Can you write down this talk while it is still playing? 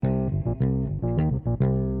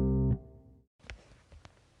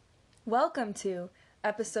Welcome to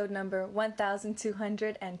episode number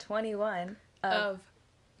 1221 of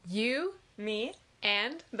You, Me,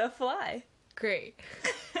 and The Fly. Great.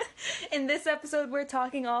 In this episode, we're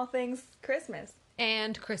talking all things Christmas.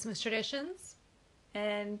 And Christmas traditions.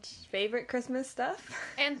 And favorite Christmas stuff.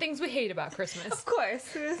 And things we hate about Christmas. Of course.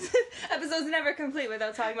 Episode's never complete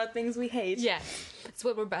without talking about things we hate. Yes, it's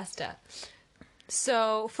what we're best at.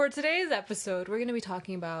 So, for today's episode, we're going to be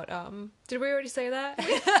talking about, did we already say that?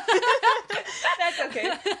 That's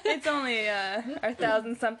okay. It's only our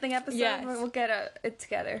 1,000-something episode. Yes. We'll get it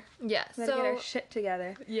together. Yeah, We'll get our shit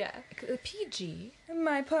together. Yeah, PG.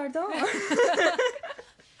 My pardon.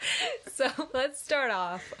 So, let's start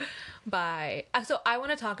off by... So, I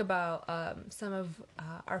want to talk about some of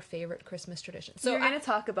our favorite Christmas traditions. So, we're going to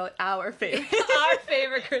talk about our favorite. Our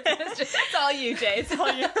favorite Christmas traditions. It's all you, Jay. It's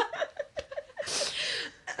all you.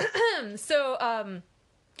 So,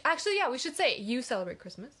 actually, yeah, we should say you celebrate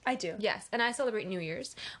Christmas. I do. Yes, and I celebrate New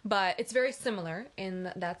Year's, but it's very similar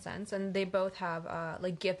in that sense, and they both have,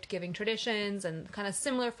 like, gift-giving traditions and kind of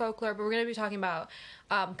similar folklore, but we're going to be talking about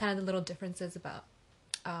kind of the little differences about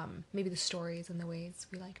maybe the stories and the ways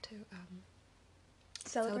we like to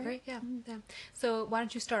celebrate. Yeah, yeah. So, why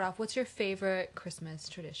don't you start off? What's your favorite Christmas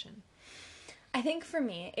tradition? I think for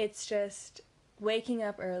me, it's just waking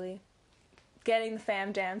up early, getting the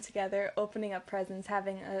fam jam together, opening up presents,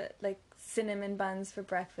 having cinnamon buns for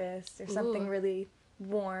breakfast or something really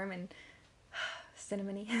warm and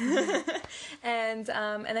cinnamony, and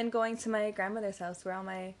then going to my grandmother's house where all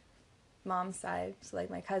my mom's side, so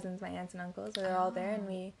like my cousins, my aunts and uncles, they're all there, and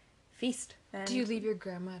we feast. And do you leave your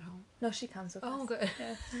grandma at home? No, she comes with us. Oh, good.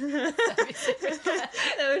 Yeah. That'd be super sad.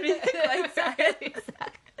 That would be quite sad.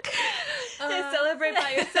 Celebrate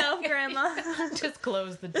by yourself, Grandma. Just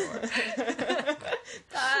close the door.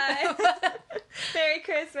 Bye. Merry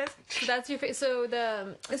Christmas. So that's your It's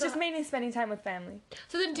just mainly spending time with family.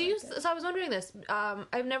 So then do you... So I was wondering this.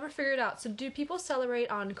 I've never figured out. So do people celebrate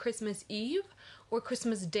on Christmas Eve or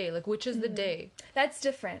Christmas Day? Like, which is the day? That's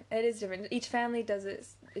different. It is different. Each family does it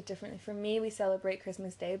differently. For me, we celebrate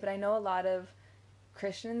Christmas Day, but I know a lot of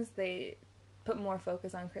Christians, they put more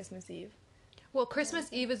focus on Christmas Eve. Well, Christmas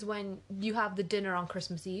Eve is when you have the dinner on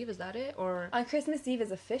Christmas Eve, is that it? Or on Christmas Eve is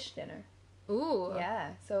a fish dinner. Ooh.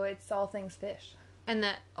 Yeah, so it's all things fish. And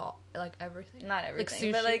that, like everything? Not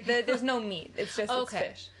everything, like sushi? but there's no meat. It's just it's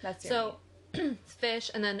fish. That's your meat. Fish,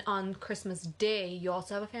 and then on Christmas Day, you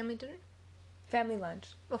also have a family dinner? Family lunch.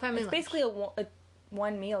 Well, family lunch. It's basically a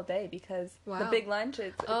one meal day because the big lunch,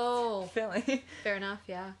 it's filling. Fair enough,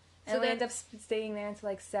 yeah. And we end up staying there until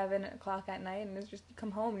like 7 o'clock at night, and it's just you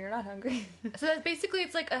come home and you're not hungry. So that's basically,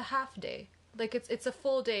 it's like a half day. Like it's a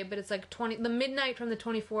full day, but it's like the midnight from the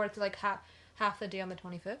 24th to like half the day on the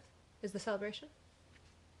 25th is the celebration.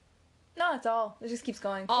 No, it's all. It just keeps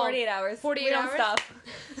going. 48 hours. 48 hours? We don't stop.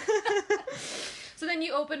 So then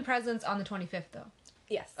you open presents on the 25th, though?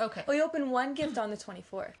 Yes. Okay. We open one gift on the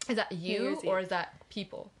 24th. Is that you, or is that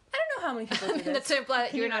people? I don't know how many people do this. That's to imply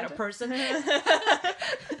that you're not a person.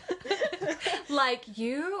 Like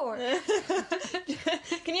you, or...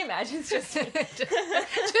 Can you imagine? It's just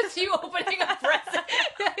just you opening a present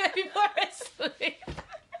before I sleep.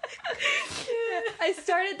 I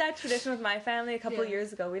started that tradition with my family a couple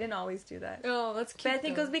years ago. We didn't always do that. Oh, that's cute. But I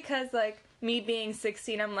think it was because, like, me being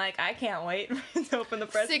 16, I'm like, I can't wait to open the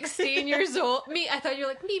present. 16 years old? I thought you were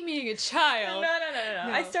like, me being a child. No.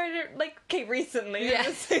 I started, recently.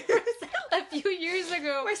 Yes. A few years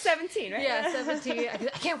ago. We're 17, right? Yeah, 17. I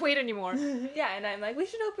can't wait anymore. Yeah, and I'm like, we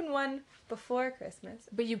should open one before Christmas.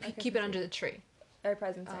 But you keep it under the tree. Our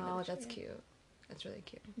presents under the tree. Oh, that's cute. That's really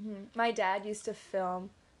cute. Mm-hmm. My dad used to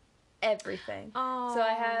film everything. Oh. So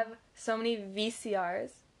I have so many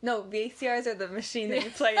VCRs. No, VCRs are the machine that you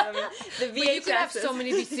play them in. The VHSs. But you could have so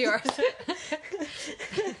many VCRs.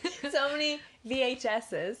 So many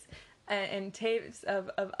VHSs and tapes of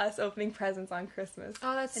us opening presents on Christmas.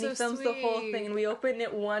 Oh, that's and so he films sweet. the whole thing, and we open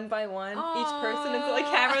it one by one, Aww. each person, and so the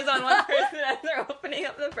camera's on one person as they're opening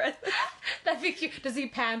up the present. That'd be cute. Does he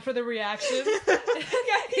pan for the reaction?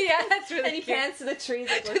 Yeah, that's really and he cute. pans to the trees,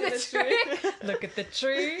 like, look at the tree. Look at the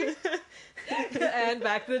tree. And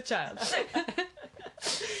back to the child.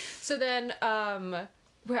 So then,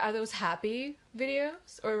 where are those happy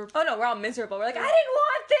videos? Or oh no, we're all miserable. We're like, I didn't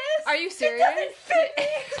want this. Are you serious? It doesn't fit me.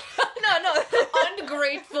 No.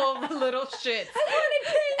 Ungrateful little shits. I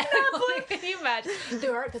wanted pink. Can you imagine?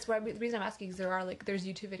 That's why the reason I'm asking is there's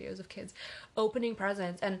YouTube videos of kids opening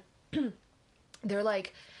presents and they're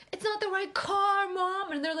like, it's not the right car,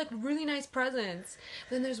 Mom! And they're like really nice presents.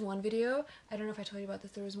 But then there's one video, I don't know if I told you about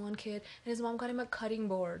this, there was one kid and his mom got him a cutting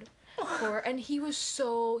board. and he was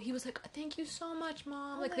like, thank you so much,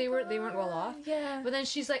 Mom. Oh like my they weren't well off. Yeah. But then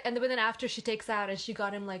she's like, but then after she takes out and she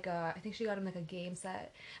got him like I think she got him like a game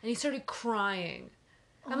set, and he started crying.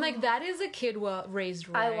 I'm like, that is a kid raised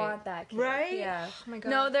right. I want that kid. Right? Yeah. Oh my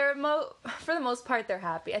God. No, for the most part, they're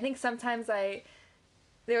happy. I think sometimes there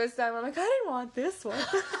was time I'm like, I didn't want this one.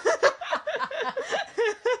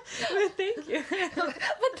 But thank you.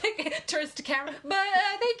 Turns to camera, but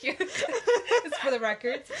thank you. It's for the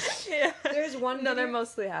records. Yeah. There's one. No, they're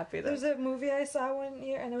mostly happy though. There's a movie I saw one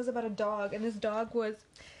year, and it was about a dog, and this dog was.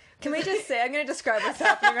 Can we just say, I'm going to describe what's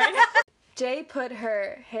happening right now. Jay put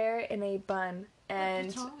her hair in a bun,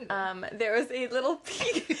 and there was a little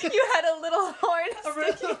pig. You had a little horn. A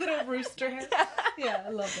little rooster hair. Yeah, I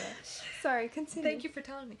love that. Sorry, continue. Thank you for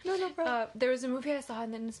telling me. No problem. There was a movie I saw,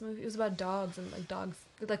 and then this movie, it was about dogs, and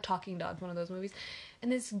like talking dogs, one of those movies.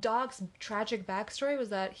 And this dog's tragic backstory was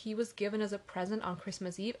that he was given as a present on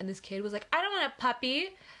Christmas Eve, and this kid was like, I don't want a puppy.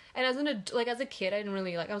 And as a kid, I didn't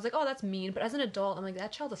really I was like, oh, that's mean. But as an adult, I'm like,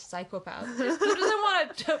 that child's a psychopath. Who doesn't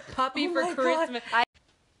want a puppy for Christmas?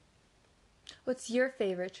 What's your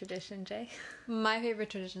favorite tradition, Jay? My favorite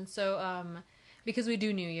tradition. So, because we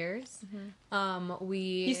do New Year's,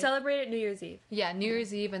 You celebrate it New Year's Eve. Yeah, New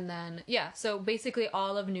Year's Eve, and then so basically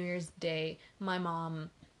all of New Year's Day, my mom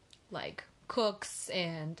cooks,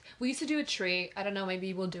 and we used to do a tree. I don't know,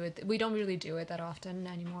 maybe we'll do it. We don't really do it that often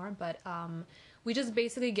anymore, but we just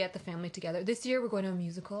basically get the family together. This year we're going to a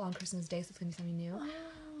musical on Christmas Day, so it's gonna be something new. Oh.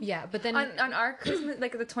 Yeah, but then on our Christmas,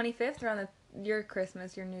 like the 25th, or on your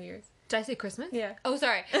Christmas, your New Year's. Did I say Christmas? Yeah. Oh,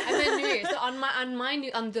 sorry. I meant New Year's. So on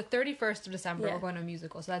the 31st of December, we're going to a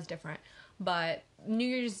musical, so that's different. But New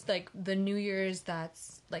Year's, the New Year's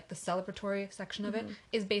that's the celebratory section of it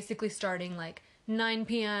is basically starting 9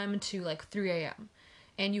 p.m. to 3 a.m.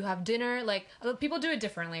 And you have dinner. People do it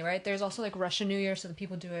differently, right? There's also Russian New Year, so the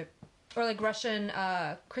people do it, or Russian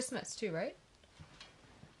Christmas too, right?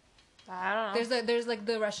 I don't know. There's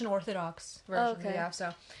the Russian Orthodox version. Oh, okay. Yeah.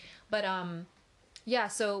 So, but yeah.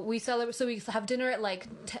 So we celebrate. So we have dinner at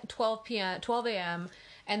 12 a.m.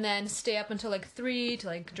 and then stay up until 3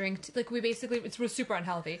 to drink. We basically, we're super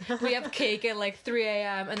unhealthy. We have cake at 3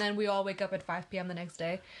 a.m. and then we all wake up at 5 p.m. the next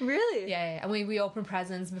day. Really? Yeah. And we open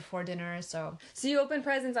presents before dinner. So you open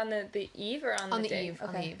presents on the eve or on the day? Eve? Okay.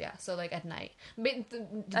 On the eve, yeah. So at night.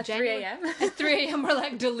 At 3 a.m. At 3 a.m. we're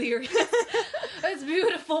delirious. It's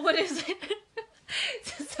beautiful. What is it?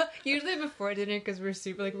 So, usually before dinner, because we're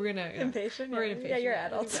super we're gonna impatient. We're impatient. Yeah, you're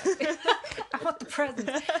adults. Exactly. I want the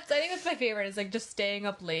presents. So I think that's my favorite. Is just staying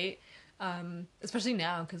up late, especially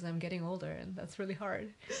now because I'm getting older and that's really hard.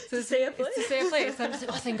 So to stay up late. So I'm just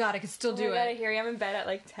oh, thank God, I can still do it. I hear you. I'm in bed at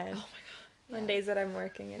 10. Oh my God. Yeah. On days that I'm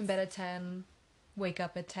working, in bed at 10, wake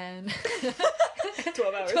up at 10.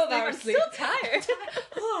 12 hours. 12 hours sleep. I'm still tired.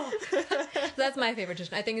 So that's my favorite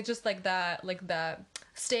tradition. I think it's just that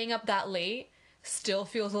staying up that late still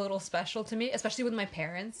feels a little special to me, especially with my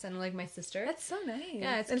parents and my sister. That's so nice.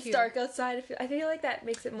 Yeah, it's cute. Dark outside. I feel like that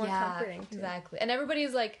makes it more comforting too. Exactly. And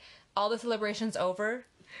everybody's all the celebration's over,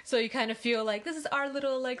 so you kind of feel this is our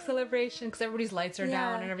little celebration because everybody's lights are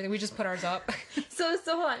down and everything. We just put ours up. So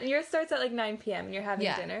hold on. Yours starts at 9 p.m. and you're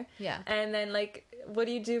having dinner. Yeah. And then what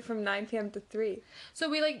do you do from 9 p.m. to 3? So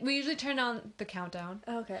we usually turn on the countdown.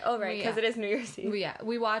 Okay. Oh right, because it is New Year's Eve.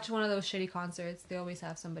 We watch one of those shitty concerts. They always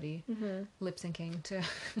have somebody lip syncing to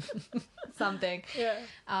something. Yeah.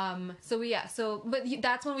 But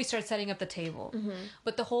that's when we start setting up the table.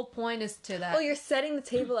 But the whole point is to that. Oh, you're setting the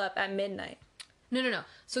table up at midnight. No.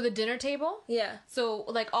 So the dinner table? Yeah.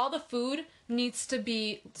 So, all the food needs to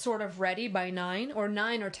be sort of ready by 9 or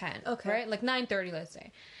 10. Okay. Right? 9:30, let's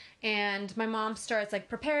say. And my mom starts,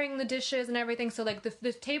 preparing the dishes and everything. So,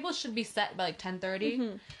 the table should be set by,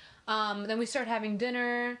 10:30. Then we start having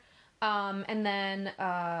dinner. And then,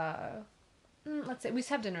 let's say, we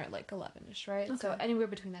have dinner at, 11ish, right? Okay. So, anywhere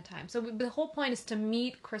between that time. So, the whole point is to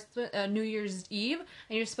meet New Year's Eve.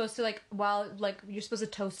 And you're supposed to, you're supposed to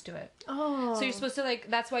toast to it. Oh. So, you're supposed to,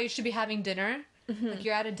 that's why you should be having dinner.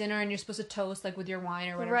 You're at a dinner and you're supposed to toast with your wine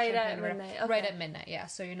or whatever. Right at midnight. Okay. Right at midnight, yeah.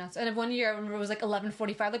 So you're not. And one year I remember it was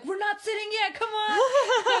 11:45. We're not sitting yet. Come on.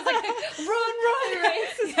 I was run! The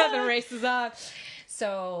race is on. The race is on.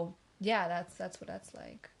 So yeah, that's what that's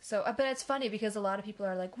like. So, but it's funny because a lot of people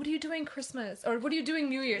are like, "What are you doing Christmas?" or "What are you doing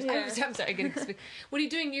New Year's?" Yeah. I'm sorry, what are you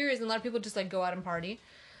doing New Year's? And a lot of people just go out and party.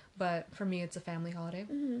 But for me, it's a family holiday.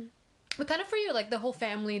 But kind of for you, the whole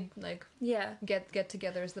family, get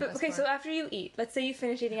together is the best part. So after you eat, let's say you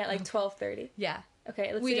finish eating at 12:30. Yeah.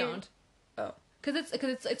 Okay. We don't. Oh. Because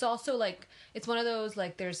it's also it's one of those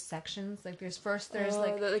there's sections there's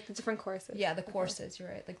the different courses. Yeah, the courses. You're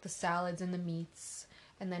right. The salads and the meats,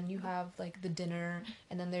 and then you have like the dinner,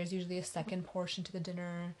 and then there's usually a second portion to the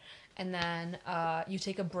dinner, and then you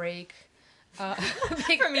take a break.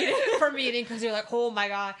 For meeting because you're like, oh my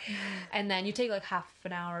god, and then you take like half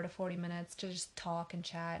an hour to 40 minutes to just talk and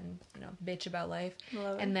chat and bitch about life.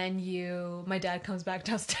 And then my dad comes back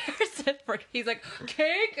downstairs he's like,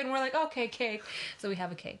 cake, and we're like, okay, cake. So we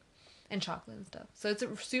have a cake and chocolate and stuff, so it's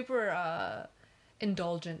a super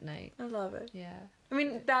indulgent night. I love it. Yeah, I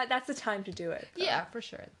mean, that's the time to do it, though. Yeah, for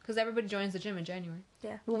sure, because everybody joins the gym in January.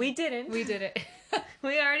 Yeah, well, we didn't. We did it.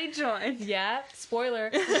 We already joined. Yeah,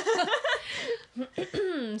 spoiler.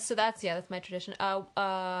 So that's my tradition.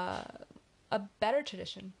 A better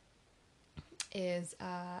tradition is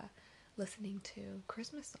listening to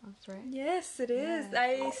Christmas songs, right? Yes, it is. Yeah.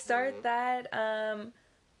 I start that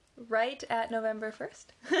right at November 1st.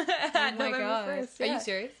 Oh my god. 1st, yeah. Are you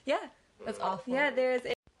serious? Yeah. That's awful. Yeah,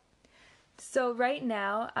 so right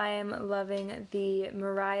now I am loving the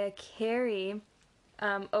Mariah Carey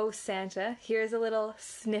Oh Santa. Here's a little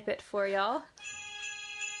snippet for y'all.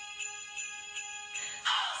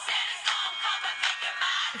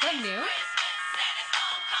 Is that new?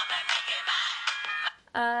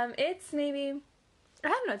 It's maybe, I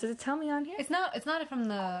don't know, does it tell me on here? It's not from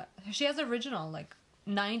she has original, like,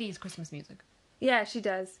 90s Christmas music. Yeah, she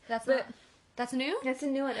does. That's new? That's a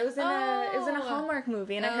new one. It was in a Hallmark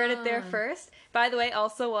movie, and I heard it there first. By the way,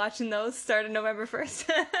 also watching those started November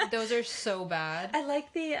 1st. Those are so bad. I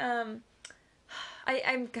like the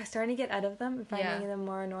I'm starting to get out of them and finding them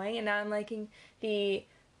more annoying, and now I'm liking the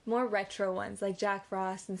more retro ones like Jack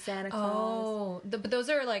Frost and Santa Claus. Oh, but those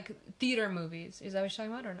are like theater movies. Is that what you're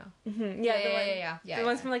talking about or no? Mm-hmm. Yeah. The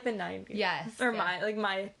ones from like the 90s. Yes. Or I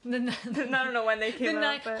don't know when they came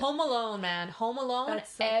out. But Home Alone, man. Home Alone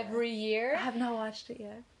so every year. I have not watched it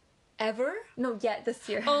yet. Ever? No, yet this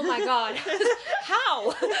year. Oh my god.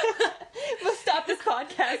 How? We'll stop this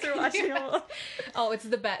podcast or watching Home Alone. Oh, it's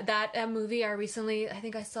the best. That movie I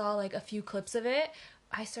think I saw like a few clips of it.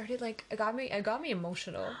 I started like it got me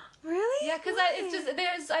emotional. Really? Yeah, because it's just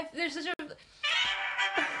there's such a.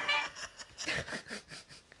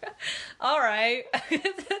 All right,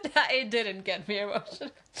 it didn't get me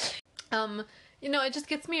emotional. It just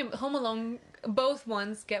gets me. Home Alone, both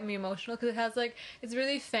ones get me emotional because it has like it's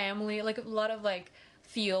really family, like a lot of like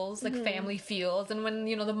feels, like family feels, and when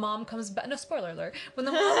the mom comes back, no spoiler alert, when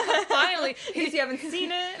the mom comes, finally, in case you haven't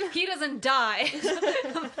seen it, he doesn't die,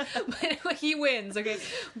 but he wins, okay,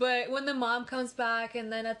 but when the mom comes back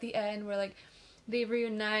and then at the end we're like they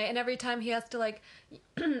reunite, and every time he has to like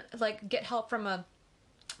get help from a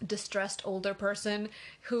distressed older person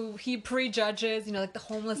who he prejudges, like the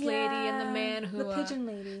homeless lady and the man who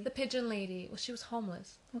the pigeon lady. Well, she was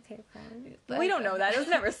homeless. Okay, fine. We don't know that. It was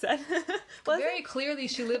never said. Very clearly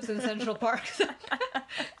she lives in Central Park.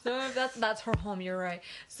 So that's her home, you're right.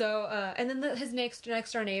 So and then his next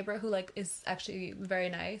door neighbor who like is actually very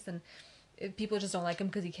nice, and people just don't like him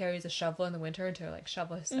because he carries a shovel in the winter to like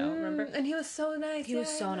shovel his snow, remember? And he was so nice. He was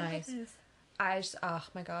so nice. I just, oh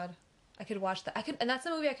my god. I could watch that. And that's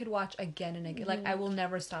a movie I could watch again and again. Like, I will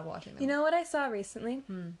never stop watching them. You know what I saw recently?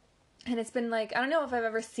 And it's been like, I don't know if I've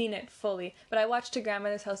ever seen it fully, but I watched To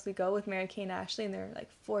Grandmother's House We Go with Mary-Kate and Ashley, and they're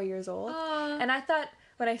like 4 years old. And I thought,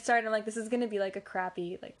 when I started, I'm like, this is going to be like a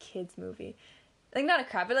crappy, like, kids movie. Like, not a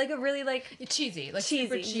crap, but like a really, like... cheesy. Like, cheesy,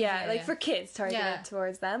 super cheesy. Yeah, like for kids, targeted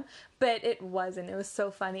towards them. But it wasn't. It was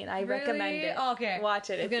so funny, and I recommend it. Okay.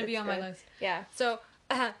 Watch it. It's going to be on my list. Yeah. So,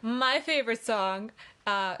 my favorite song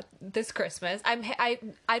this Christmas. I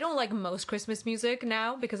don't like most Christmas music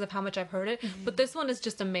now because of how much I've heard it, but this one is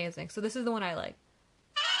just amazing. So this is the one I like.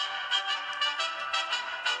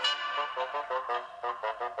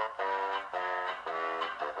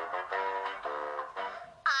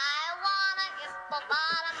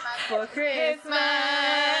 For Christmas,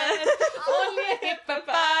 only a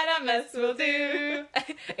hippopotamus will do.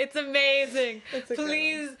 It's amazing.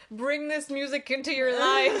 Please bring this music into your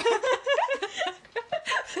life.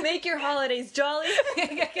 Make your holidays jolly.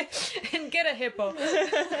 And get a hippo.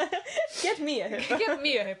 Get me a hippo. Get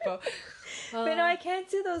me a hippo. But no, I can't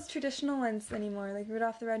do those traditional ones anymore, like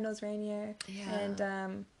Rudolph the Red-Nosed Reindeer. Yeah.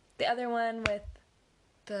 And the other one with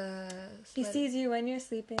He sees you when you're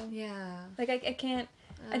sleeping. Yeah. Like I can't.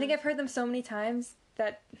 I think I've heard them so many times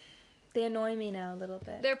that they annoy me now a little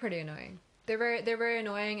bit. They're pretty annoying. They're very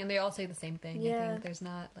annoying, and they all say the same thing. Yeah. I think there's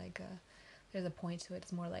not like there's a point to it.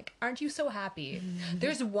 It's more like, aren't you so happy?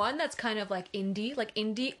 There's one that's kind of like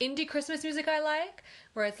indie Christmas music I like,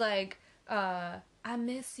 where it's like, I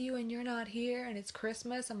miss you and you're not here and it's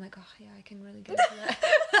Christmas. I'm like, oh yeah, I can really get into that.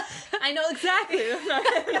 I know exactly.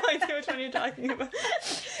 I have no idea which one you're talking about.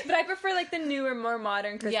 But I prefer like the newer, more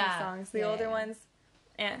modern Christmas songs. The older ones,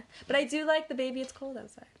 But I do like The Baby It's Cold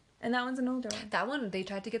Outside. And that one's an older one. That one, they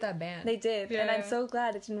tried to get that banned. They did. Yeah. And I'm so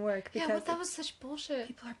glad it didn't work. Because but that was such bullshit.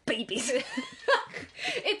 people are babies.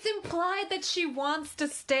 It's implied that she wants to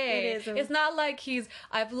stay. It is. It's not like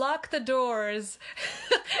I've locked the doors,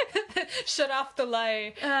 shut off the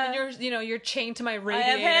light, and you're chained to my radiator.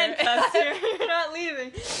 I have handcuffs here. You're not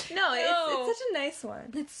leaving. No, it's such a nice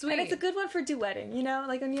one. It's sweet. And it's a good one for duetting, you know?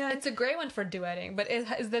 Like when you It's a great one for duetting, but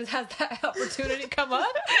has that opportunity come up?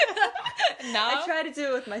 No? I try to do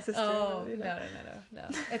it with my sister. Oh, you know? no.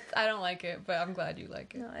 I don't like it, but I'm glad you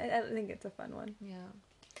like it. No, I think it's a fun one. Yeah.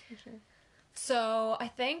 For sure. So I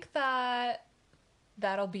think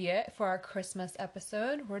that'll be it for our Christmas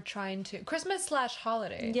episode. We're trying to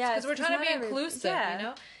Christmas/holiday. Yeah, because we're trying to be inclusive. Yeah. You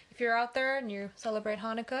know, if you're out there and you celebrate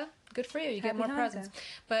Hanukkah, good for you. You get more Hanukkah. presents.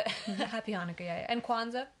 But happy Hanukkah, yeah, and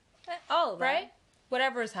Kwanzaa, All of that. right?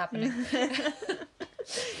 Whatever is happening.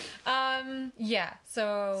 Yeah.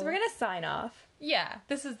 So So we're gonna sign off. yeah,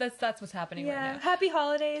 that's what's happening right now. Happy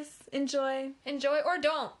holidays. Enjoy. Enjoy or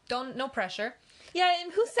don't. No pressure. Yeah,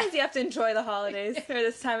 and who says you have to enjoy the holidays or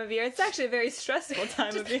this time of year? It's actually a very stressful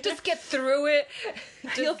time of year. Just get through it.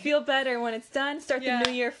 You'll feel better when it's done. Start the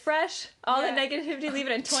new year fresh. All the negativity, leave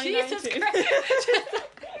it in 2019. Jesus Christ.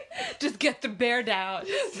 Just get the bear down.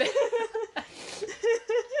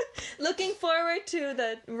 Looking forward to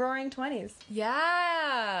the Roaring 20s.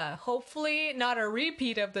 Yeah. Hopefully not a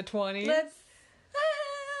repeat of the 20s. Let's...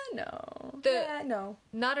 no. No.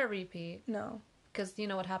 Not a repeat. No. Because you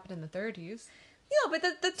know what happened in the 30s. No, but the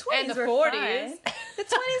 20s And the were 40s. fine. The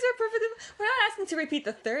 20s were perfectly... We're not asking to repeat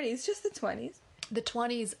the 30s, just the 20s. The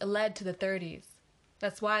 20s led to the 30s.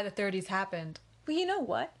 That's why the 30s happened. Well, you know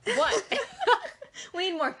what? What? We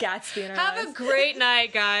need more Gatsby in our Have lives. a great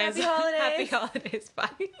night, guys. Happy holidays. Happy holidays. Bye.